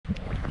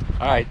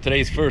All right,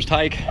 today's first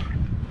hike,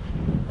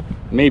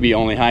 maybe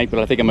only hike, but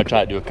I think I'm gonna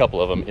try to do a couple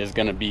of them, is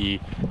gonna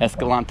be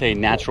Escalante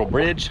Natural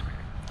Bridge.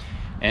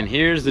 And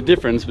here's the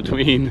difference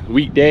between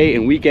weekday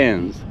and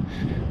weekends.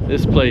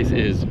 This place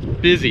is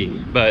busy,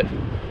 but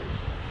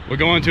we're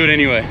going to it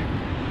anyway.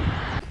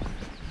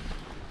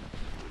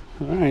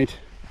 All right,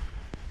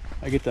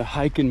 I get to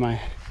hike in my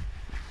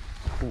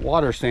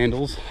water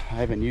sandals. I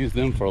haven't used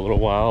them for a little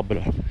while, but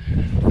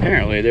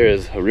apparently there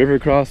is a river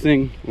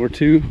crossing or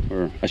two,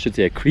 or I should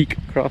say a creek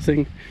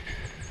crossing.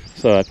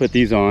 So I put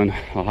these on.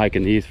 I'll hike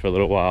in these for a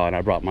little while, and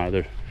I brought my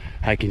other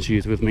hiking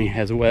shoes with me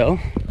as well.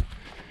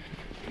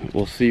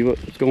 We'll see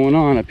what's going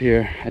on up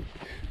here.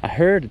 I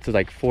heard it's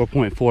like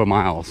 4.4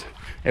 miles.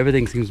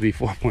 Everything seems to be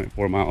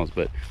 4.4 miles,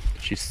 but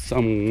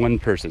one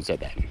person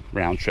said that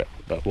round trip,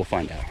 but we'll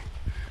find out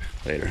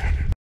later.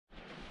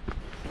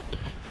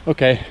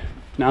 Okay,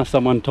 now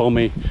someone told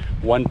me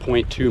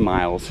 1.2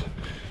 miles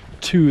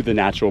to the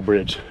natural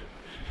bridge.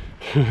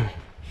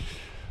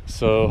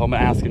 So I'm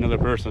gonna ask another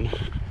person,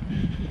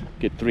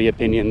 get 3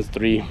 opinions,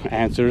 3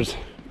 answers.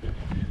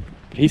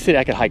 But he said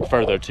I could hike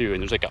further too,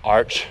 and there's like an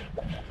arch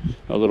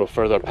a little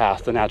further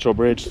past the natural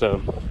bridge,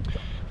 so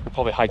I'll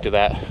probably hike to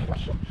that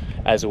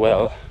as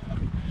well.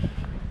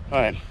 All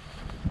right,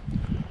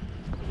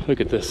 look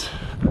at this.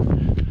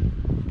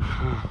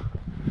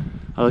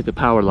 I like the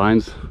power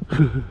lines.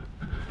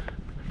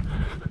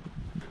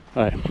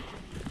 All right.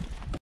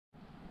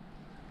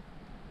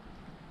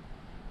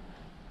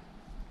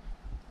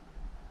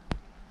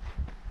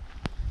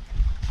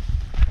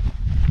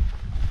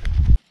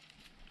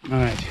 All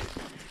right,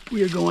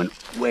 we are going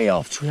way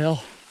off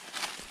trail.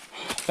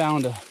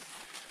 Found a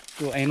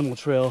little animal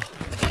trail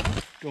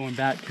going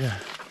back to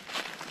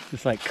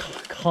this like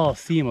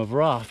coliseum of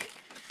rock,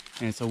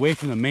 and it's away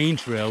from the main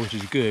trail, which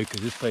is good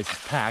because this place is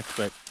packed.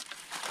 But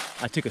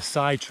I took a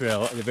side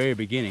trail at the very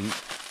beginning,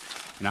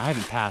 and I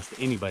haven't passed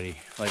anybody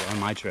like on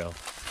my trail.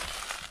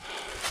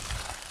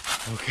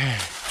 Okay,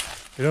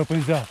 it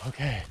opens up.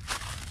 Okay,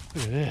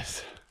 look at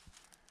this.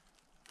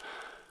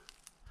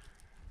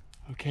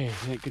 Okay,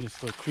 thank goodness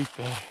for a creek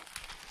there.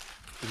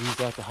 We use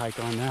that to hike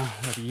on now.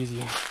 That'll be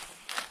easier.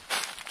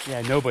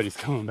 Yeah, nobody's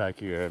coming back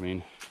here. I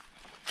mean,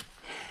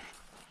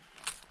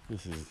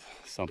 this is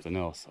something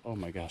else. Oh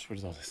my gosh, what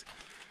is all this?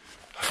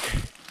 Okay,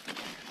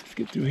 let's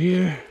get through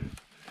here.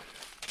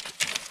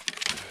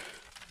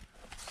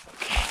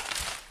 Okay,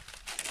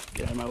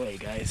 get out of my way,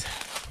 guys.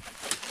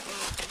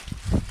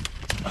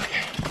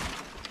 Okay,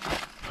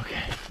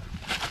 okay.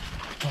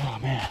 Oh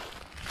man.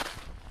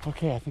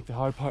 Okay, I think the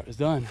hard part is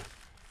done.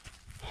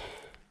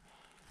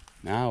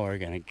 Now we're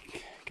gonna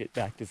get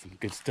back to some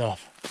good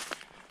stuff.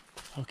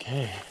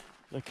 Okay,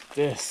 look at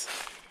this.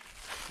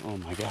 Oh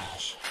my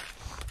gosh.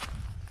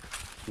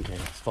 Okay,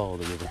 let's follow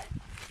the river.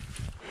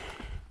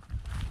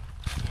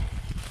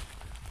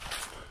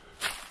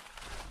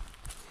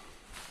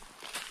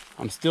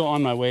 I'm still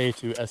on my way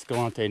to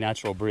Escalante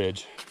Natural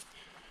Bridge.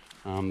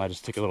 I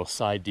just took a little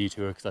side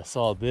detour because I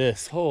saw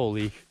this.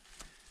 Holy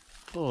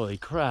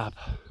crap.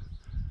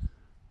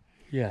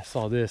 Yeah, I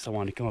saw this. I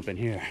wanted to come up in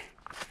here.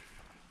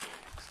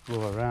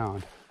 Explore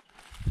around.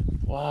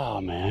 Wow,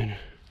 man.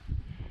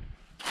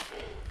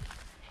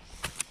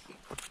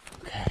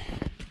 Okay.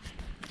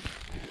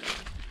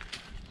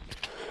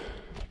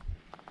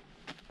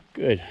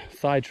 Good.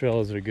 Side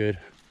trails are good.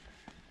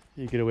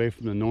 You get away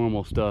from the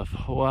normal stuff.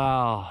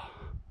 Wow.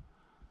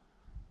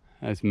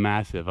 That's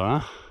massive,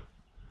 huh?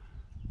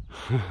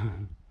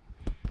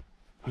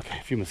 Okay,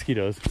 a few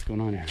mosquitoes. What's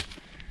going on here?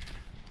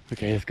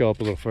 Okay, let's go up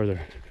a little further.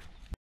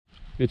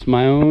 It's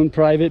my own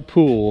private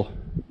pool.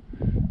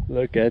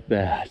 Look at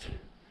that.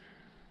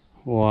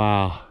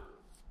 Wow.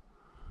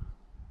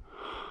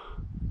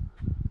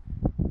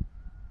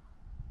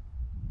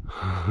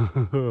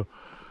 I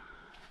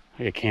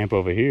could camp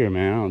over here,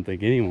 man. I don't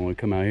think anyone would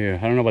come out here.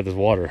 I don't know about this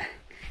water.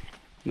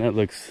 That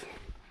looks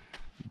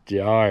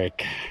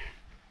dark.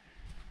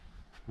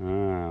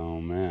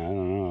 Oh man, I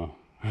don't know.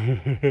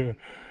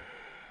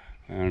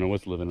 I don't know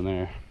what's living in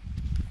there.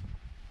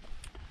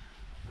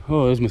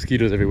 Oh, there's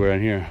mosquitoes everywhere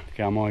in here.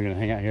 Okay, I'm only gonna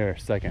hang out here a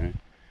second.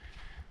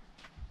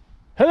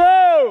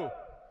 Hello!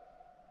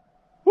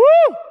 Woo!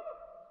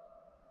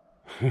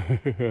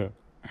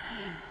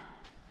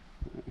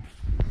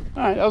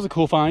 Alright, that was a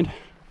cool find.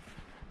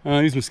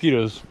 These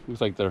mosquitoes,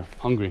 looks like they're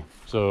hungry.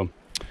 So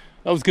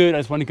that was good. I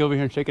just wanted to go over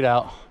here and check it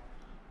out.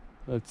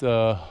 Let's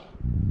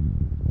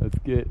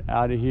get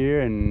out of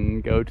here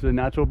and go to the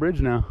natural bridge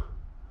now.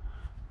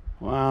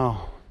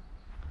 Wow.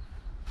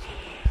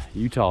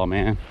 Utah,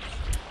 man.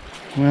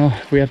 Well,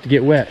 if we have to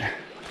get wet,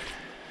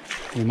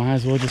 we might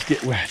as well just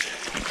get wet.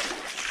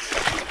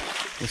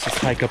 Let's just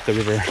hike up the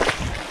river.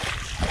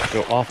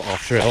 Go off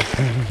trail.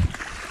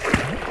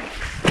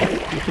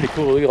 It's pretty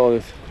cool. Look at all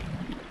this.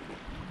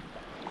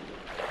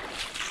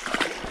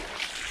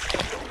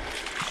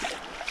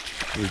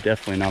 We're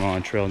definitely not on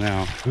a trail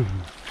now.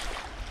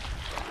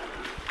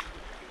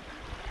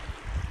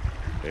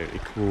 Very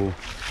cool.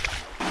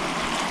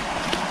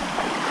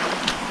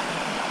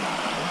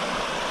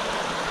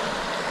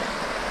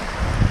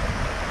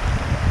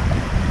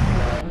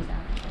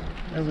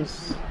 It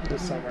was the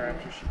summer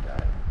after she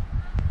died.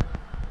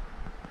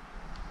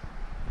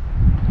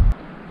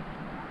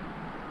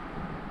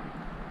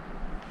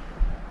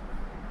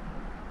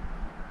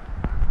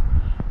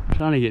 I'm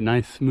trying to get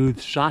nice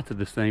smooth shots of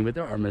this thing, but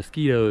there are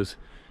mosquitoes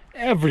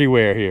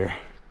everywhere here.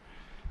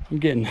 I'm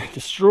getting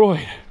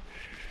destroyed.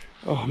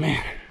 Oh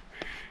man,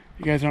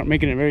 you guys aren't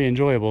making it very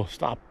enjoyable.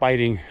 Stop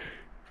biting.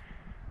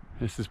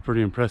 This is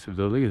pretty impressive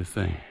though. Look at this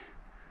thing.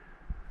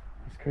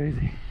 It's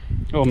crazy.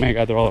 Oh my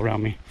God, they're all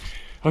around me.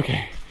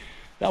 Okay,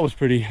 that was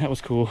pretty, that was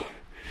cool.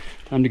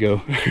 Time to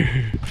go.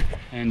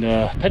 And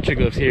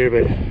petroglyphs here,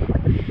 but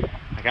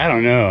like, I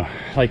don't know.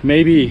 Like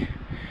maybe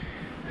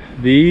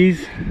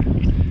these,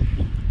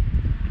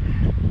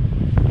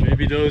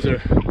 maybe those are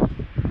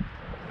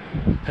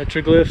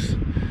petroglyphs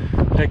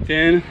pecked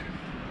in.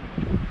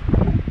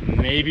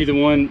 Maybe the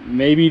one,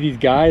 maybe these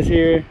guys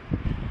here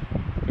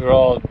who are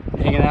all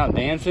hanging out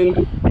dancing.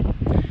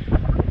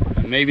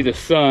 And maybe the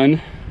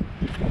sun.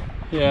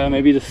 Yeah,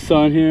 maybe the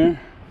sun here.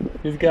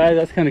 This guy,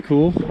 that's kind of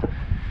cool.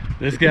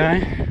 This guy,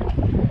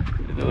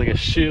 is there like a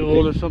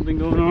shield or something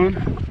going on?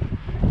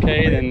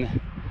 Okay, then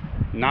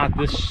not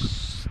this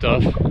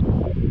stuff.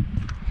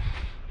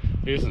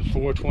 Here's in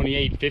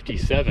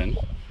 428.57.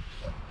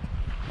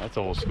 That's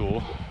old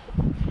school.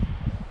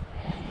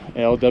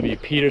 L.W.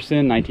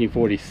 Peterson,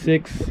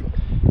 1946,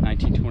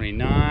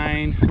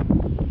 1929. I don't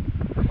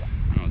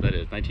know what that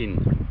is,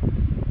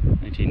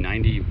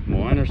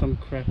 1991 or some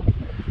crap.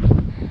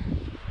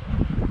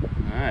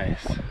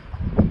 Nice.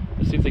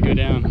 Let's see if they go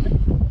down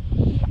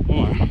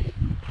more.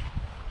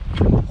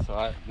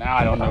 So now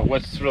I don't know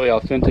what's really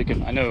authentic,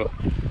 and I know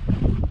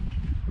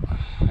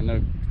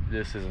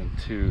this isn't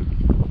too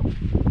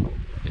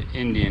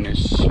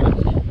Indianish.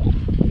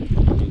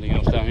 Anything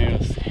else down here?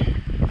 Let's see.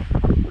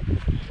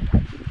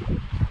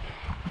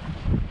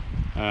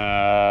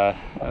 That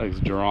looks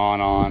drawn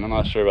on. I'm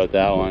not sure about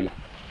that one.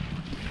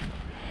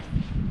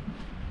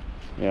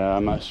 Yeah,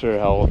 I'm not sure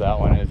how old that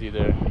one is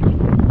either.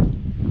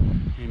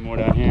 Any more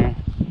down here?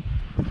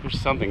 There's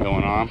something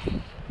going on.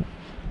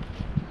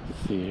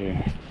 Let's see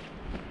here.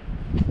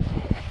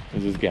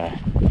 There's this guy.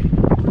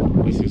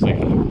 This looks like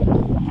a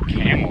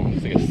camel.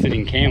 It's like a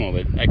sitting camel,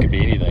 but that could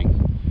be anything.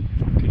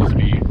 Could just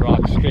be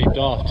rock scraped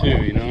off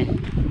too, you know.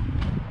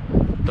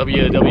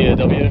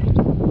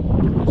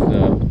 www. It's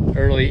the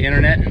early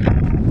internet.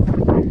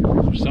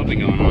 There's something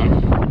going on.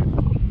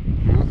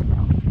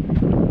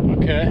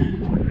 Okay.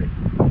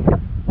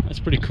 That's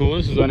pretty cool.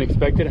 This is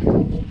unexpected. I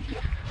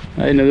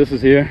didn't know this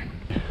was here.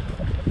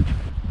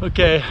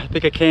 Okay, I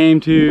think I came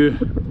to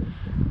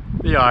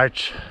the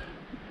arch.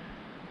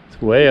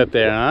 It's way up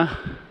there, huh?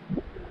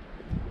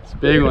 It's a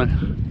big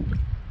one.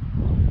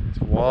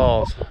 It's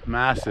walls,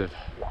 massive.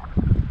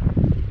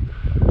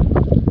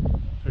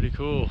 Pretty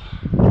cool.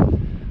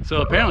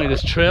 So apparently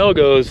this trail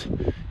goes, you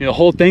know, the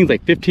whole thing's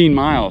like 15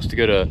 miles to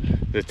go to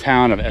the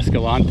town of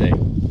Escalante.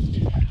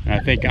 And I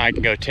think I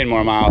can go 10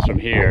 more miles from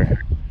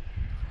here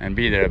and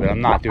be there, but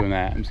I'm not doing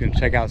that. I'm just gonna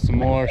check out some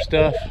more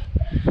stuff.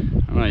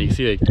 I don't know, you can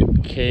see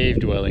the cave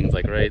dwellings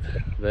like right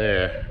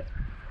there.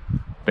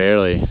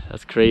 Barely,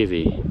 that's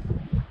crazy.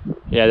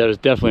 Yeah, there was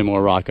definitely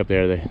more rock up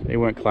there. They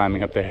weren't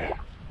climbing up there.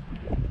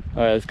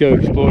 All right, let's go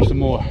explore some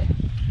more.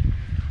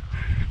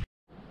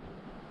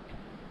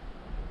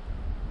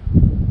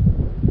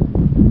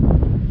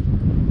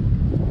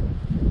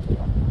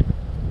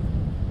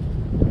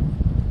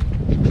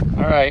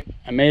 All right,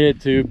 I made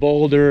it to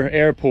Boulder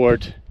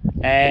Airport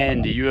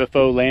and the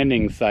UFO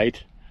landing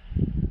site.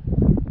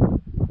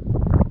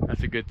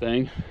 That's a good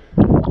thing.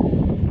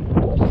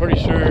 I'm pretty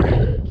sure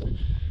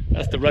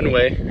that's the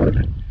runway.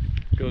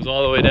 Goes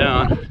all the way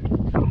down.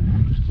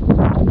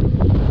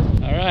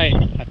 All right,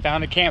 I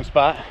found a camp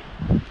spot.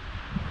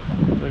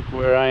 Look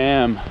where I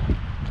am.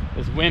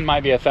 This wind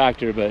might be a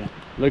factor, but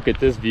look at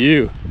this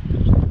view.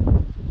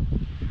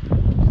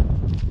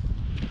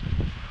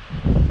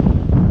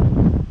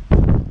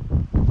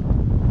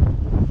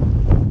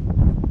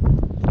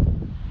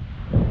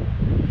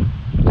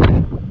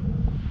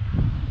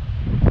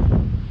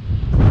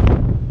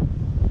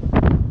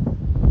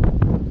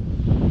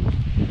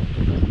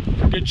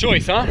 Good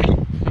choice, huh?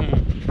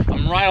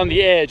 I'm right on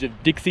the edge of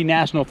Dixie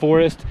National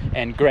Forest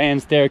and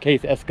Grand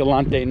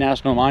Staircase-Escalante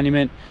National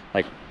Monument,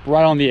 like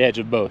right on the edge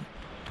of both.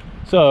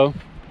 So,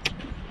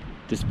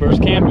 disperse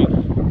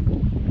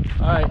camping.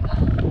 All right,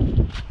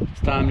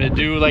 it's time to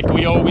do like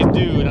we always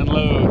do and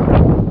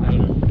unload.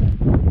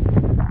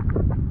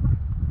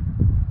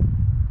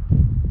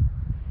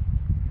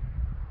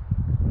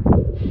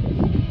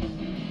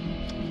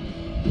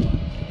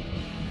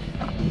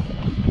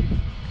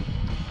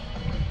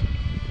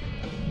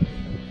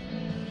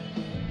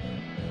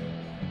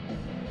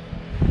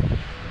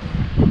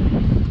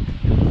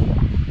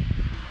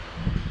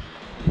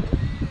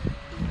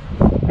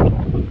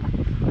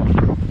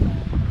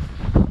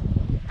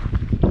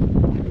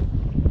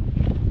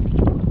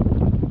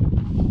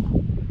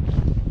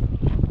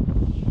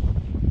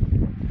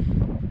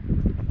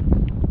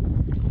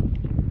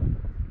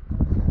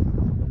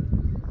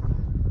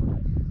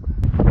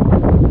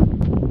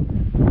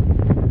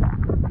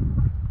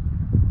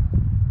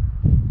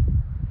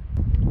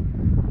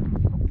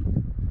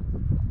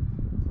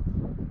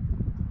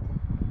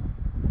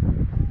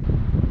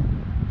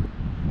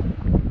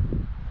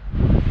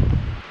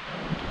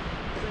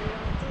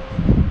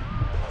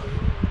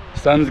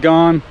 Sun's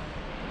gone,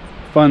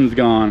 fun's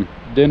gone,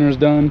 dinner's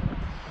done.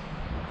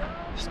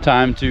 It's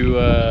time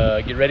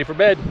to get ready for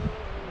bed.